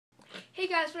Hey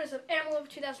guys, what is up? Animal Lover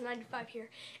 2095 here,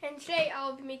 and today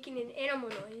I'll be making an animal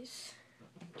noise.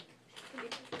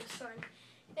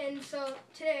 And so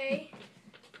today,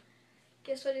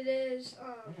 guess what it is?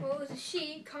 Well, it was a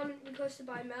sheet requested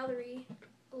by Mallory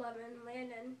 11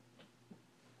 Landon.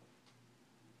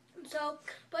 So,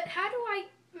 but how do I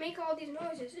make all these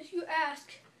noises? If you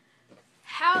ask,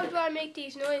 how do I make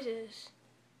these noises?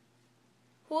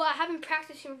 Well, I haven't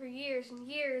practiced them for years and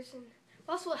years, and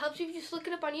also it helps you if you just look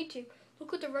it up on YouTube.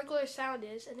 Look what the regular sound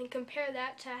is, and then compare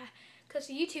that to, because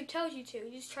YouTube tells you to.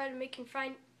 You just try to make and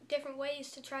find different ways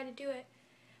to try to do it.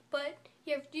 But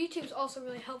yeah, YouTube's also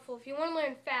really helpful. If you want to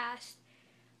learn fast,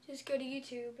 just go to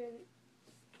YouTube and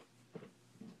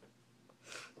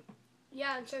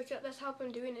yeah, and search up. That's how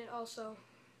I'm doing it also.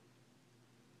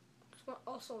 It's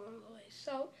also one of the ways.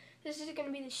 So this is going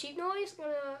to be the sheep noise. I'm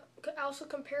going to also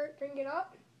bring it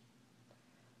up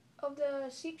of the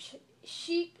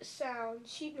sheep sound,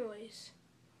 sheep noise.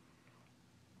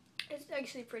 It's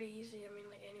actually pretty easy. I mean,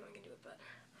 like anyone can do it, but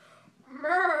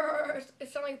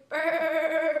it sounds like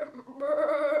brr,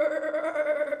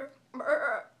 brr,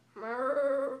 brr,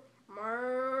 brr,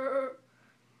 brr,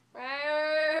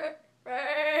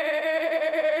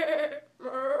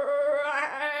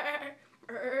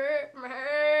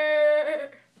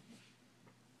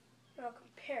 I'll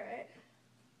compare it.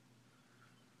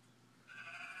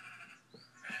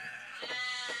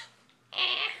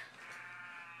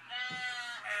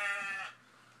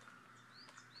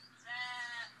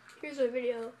 Here's a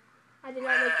video. I did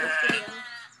not make this video.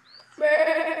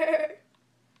 Let's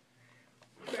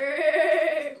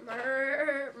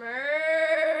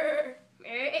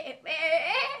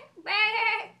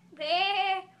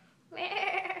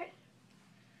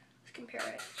compare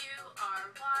it. You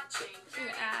are watching. It's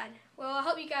an ad. Well, I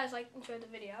hope you guys enjoyed the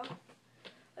video.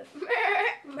 This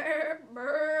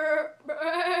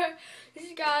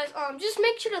is guys. Just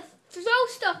make sure to throw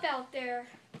stuff out there.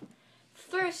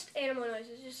 First, animal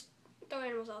noises. Just throw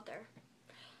animals out there.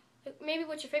 Like maybe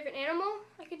what's your favorite animal?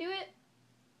 I could do it.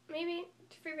 Maybe your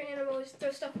favorite animal is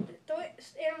throw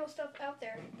animal stuff out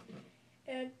there.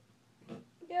 And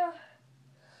yeah,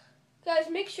 guys,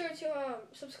 make sure to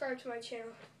subscribe to my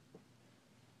channel,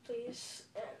 please.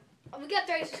 We got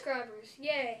 30 subscribers.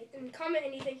 Yay! And comment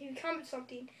anything. You can comment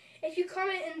something. If you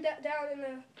comment down in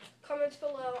the comments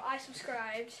below, I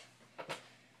subscribed.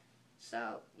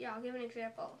 So, yeah, I'll give an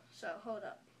example. So, hold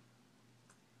up.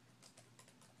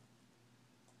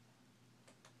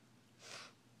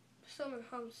 Still been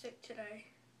homesick today.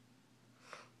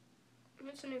 I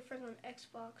met some new friends on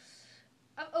Xbox.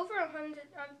 I've over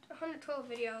 112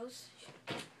 videos.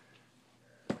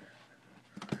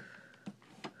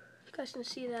 You guys can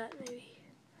see that, maybe.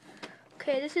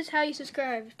 Okay, this is how you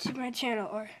subscribe to my channel.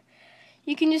 Or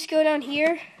you can just go down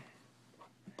here.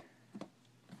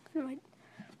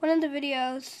 One of the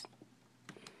videos.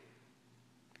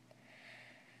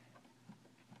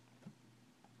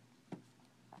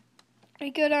 I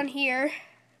go down here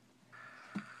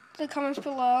to the comments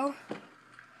below.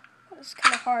 It's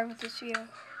kind of hard with this view.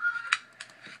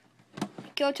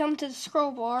 Go down to the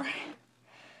scroll bar.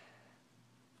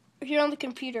 If you're on the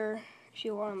computer, if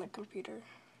you are on the computer,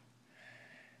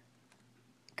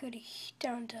 go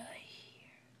down to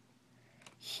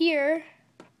here.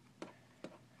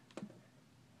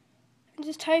 And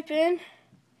just type in.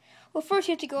 Well, first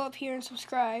you have to go up here and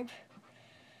subscribe.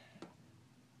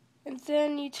 And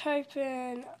then you type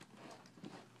in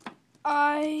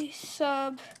I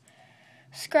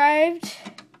subscribed.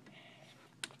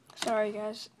 Sorry,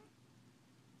 guys.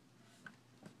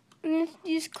 And then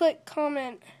you just click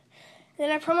comment. And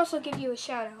then I promise I'll give you a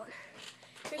shout out.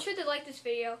 Make sure to like this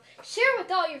video. Share it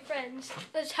with all your friends.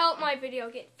 Let's help my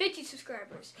video get 50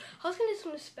 subscribers. I was going to do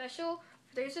something special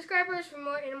for 30 subscribers for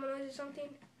more animal noise or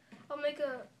something. I'll make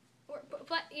a...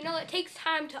 But you know, it takes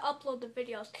time to upload the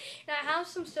videos, and I have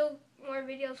some still more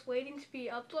videos waiting to be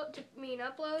upload.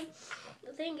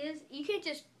 The thing is, you can't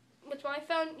just with my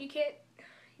phone. You can't.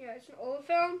 Yeah, it's an old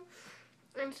phone,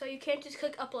 and so you can't just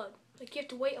click upload. Like you have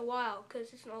to wait a while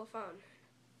because it's an old phone.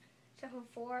 It's iPhone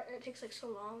 4, and it takes like so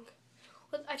long.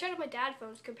 Well, I tried with my dad's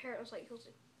phone to compare it. I was like,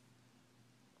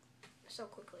 so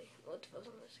quickly. Let's focus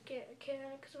on this. I can't,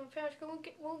 because my parents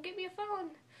won't get me a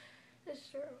phone. This is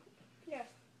true. Yeah.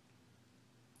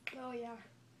 Oh yeah.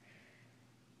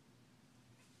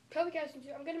 Hope you guys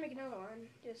enjoy. I'm gonna make another one.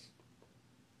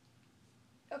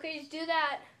 Okay, just do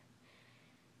that.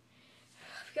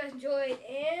 Hope you guys enjoyed.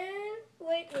 And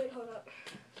wait, hold up.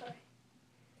 Sorry.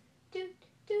 Do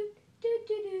do do do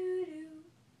do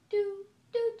do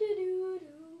do do do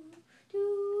do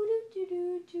do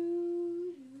do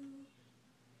do.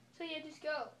 So yeah, just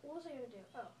go. What was I gonna do?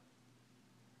 Oh.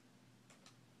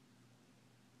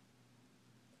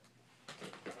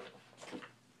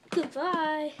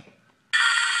 Bye.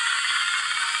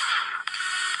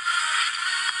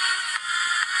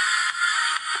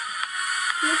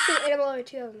 Next to Animal over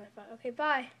 2005. Okay,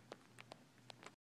 bye.